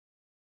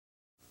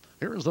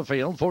Here's the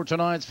field for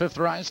tonight's fifth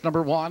race.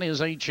 Number 1 is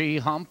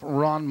HUMP.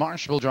 Ron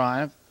Marsh will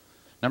drive.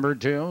 Number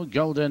 2,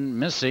 Golden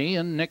Missy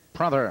and Nick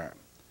Prother.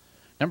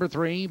 Number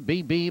 3,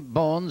 BB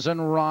Bones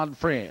and Rod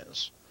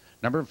Fries.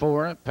 Number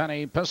 4,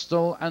 Penny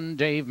Pistol and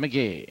Dave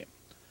McGee.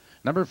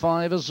 Number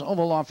 5 is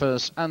Oval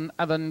Office and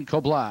Evan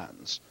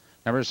Koblans.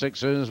 Number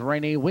 6 is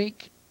Rainy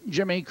Week,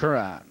 Jimmy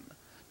Curran.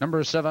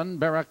 Number 7,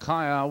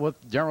 Barakaya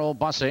with Daryl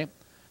Bussey.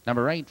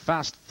 Number 8,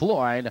 Fast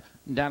Floyd,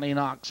 Danny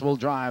Knox will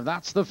drive.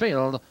 That's the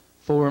field.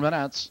 4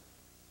 minutes.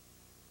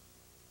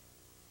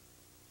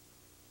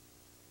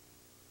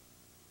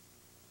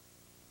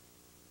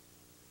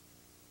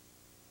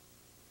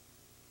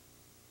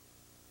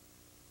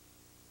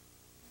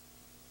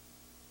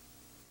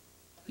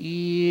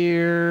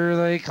 Here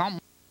they come.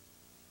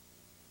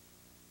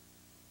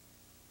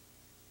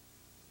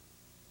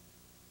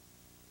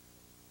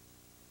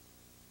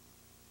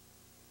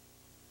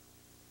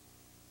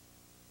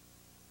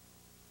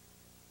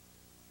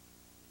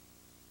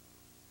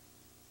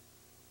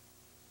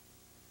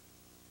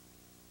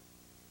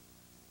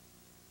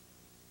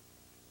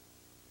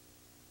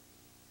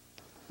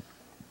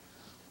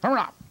 Hurry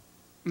up.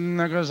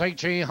 There goes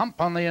HUMP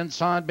on the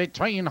inside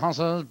between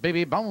horses.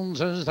 BB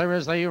Bones as there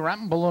is the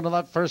ramble into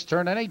that first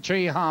turn, and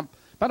HUMP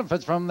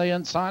benefits from the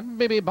inside.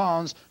 BB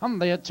Bones on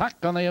the attack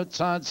on the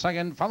outside,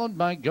 second, followed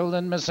by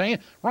Golden Missy.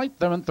 Right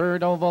there in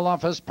third, Oval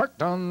Office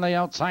perked on the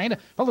outside,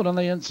 followed on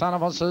the inside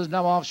of us is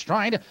now off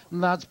stride.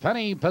 That's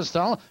Penny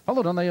Pistol,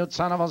 followed on the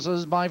outside of us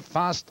is by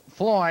Fast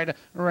Floyd.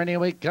 Rainy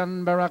Week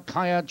and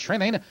Barakaya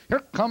training. Here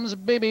comes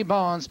BB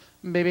Bones.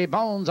 BB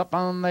Bones up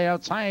on the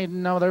outside.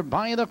 Now they're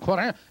by the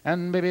quarter,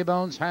 and BB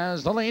Bones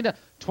has the lead.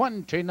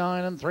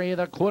 29 3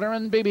 the quarter,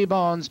 and BB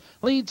Bones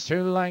leads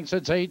 2 lengths.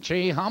 It's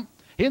HUMP.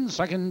 In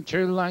second,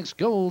 2 lengths,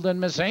 Golden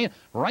Missy.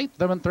 Right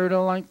there in third,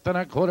 1 length and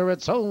a quarter,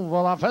 it's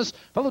Oval Office.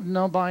 Followed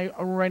now by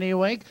Rainy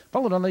Wake.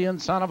 Followed on the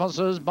inside of us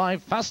is by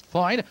Fast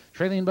Floyd.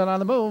 Trailing but on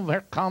the move.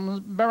 Here comes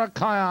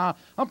Barakaya.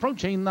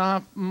 Approaching the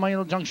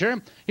half-mile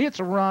juncture. It's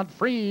Rod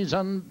Fries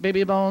and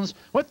BB Bones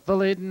with the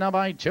lead now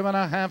by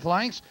 2.5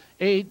 lengths.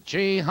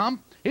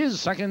 HUMP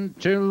is second,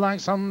 2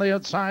 lengths on the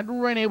outside.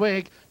 Rainy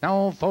Wake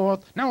now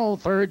fourth, now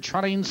third,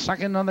 trotting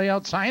second on the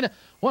outside.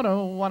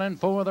 101 and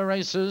 4, the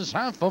race is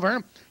half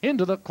over.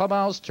 Into the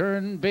clubhouse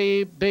turn,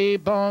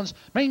 BB Bones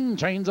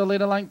maintains a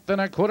lead 1 length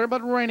and a quarter,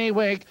 but Rainy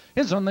Wake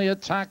is on the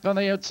attack on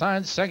the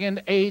outside.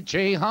 Second,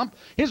 HUMP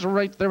is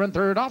right there in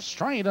third, off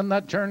stride, and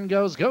that turn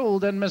goes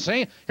Golden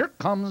Missy. Here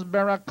comes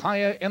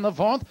Barakaya in the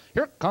fourth.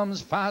 Here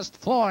comes Fast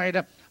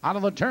Floyd. Out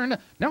of the turn,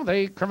 now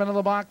they curve into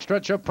the box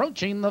stretch,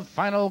 approaching the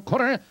final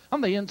quarter. On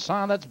the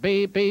inside, that's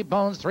BB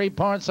Bones,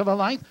 3/4 of a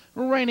length.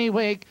 Rainy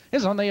Wake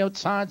is on the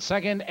outside.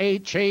 Second,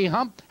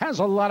 HUMP has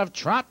a lot of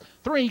trot.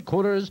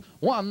 3/4,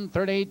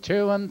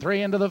 132 and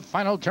 3 into the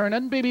final turn,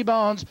 and BB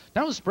Bones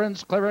now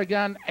sprints clear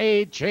again.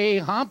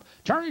 HUMP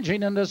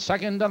charging into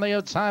second on the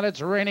outside.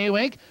 It's Rainy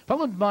Wake,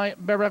 followed by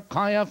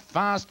Barakaya,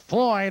 Fast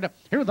Floyd.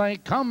 Here they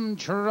come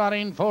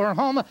trotting for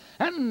home,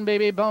 and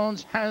BB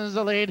Bones has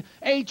the lead.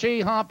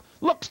 HUMP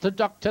looks to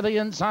duck to the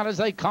inside as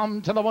they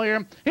come to the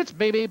wire. It's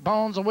BB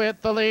Bones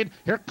with the lead.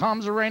 Here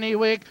comes Rainy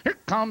Wake. Here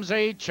comes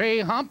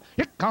HUMP.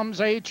 Here comes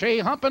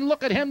HUMP, and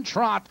look at him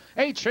trot.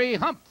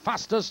 HUMP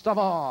fastest of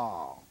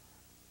all.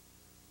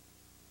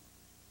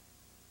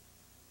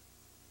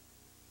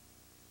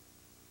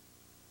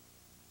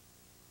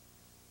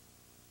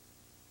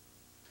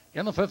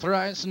 In the fifth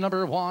race,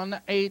 number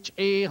 1,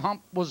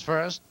 HUMP was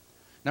first.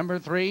 Number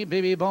 3,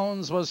 BB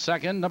Bones was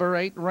second. Number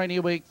 8, Rainy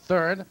Week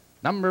third.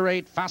 Number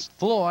 8, Fast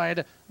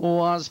Floyd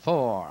was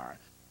 4.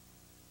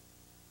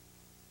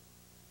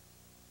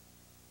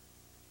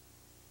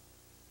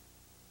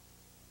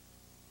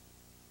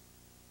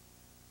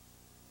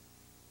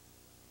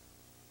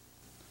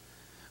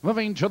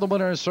 Moving to the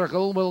winner's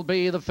circle will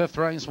be the fifth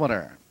race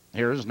winner.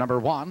 Here's number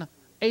 1,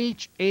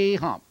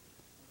 HUMP.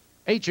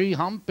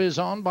 HUMP is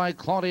owned by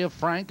Claudia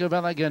Frank of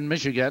Elgin,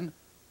 Michigan,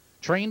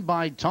 trained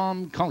by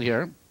Tom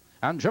Collier,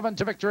 and driven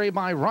to victory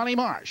by Ronnie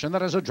Marsh, and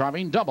that is a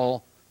driving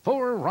double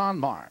for Ron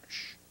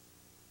Marsh.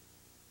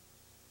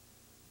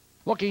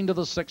 Looking to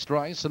the sixth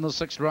race. In the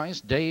sixth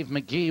race, Dave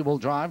McGee will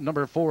drive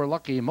number 4,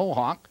 Lucky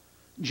Mohawk.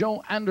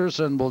 Joe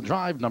Anderson will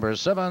drive number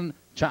 7,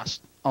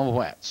 Chest of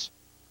Wets.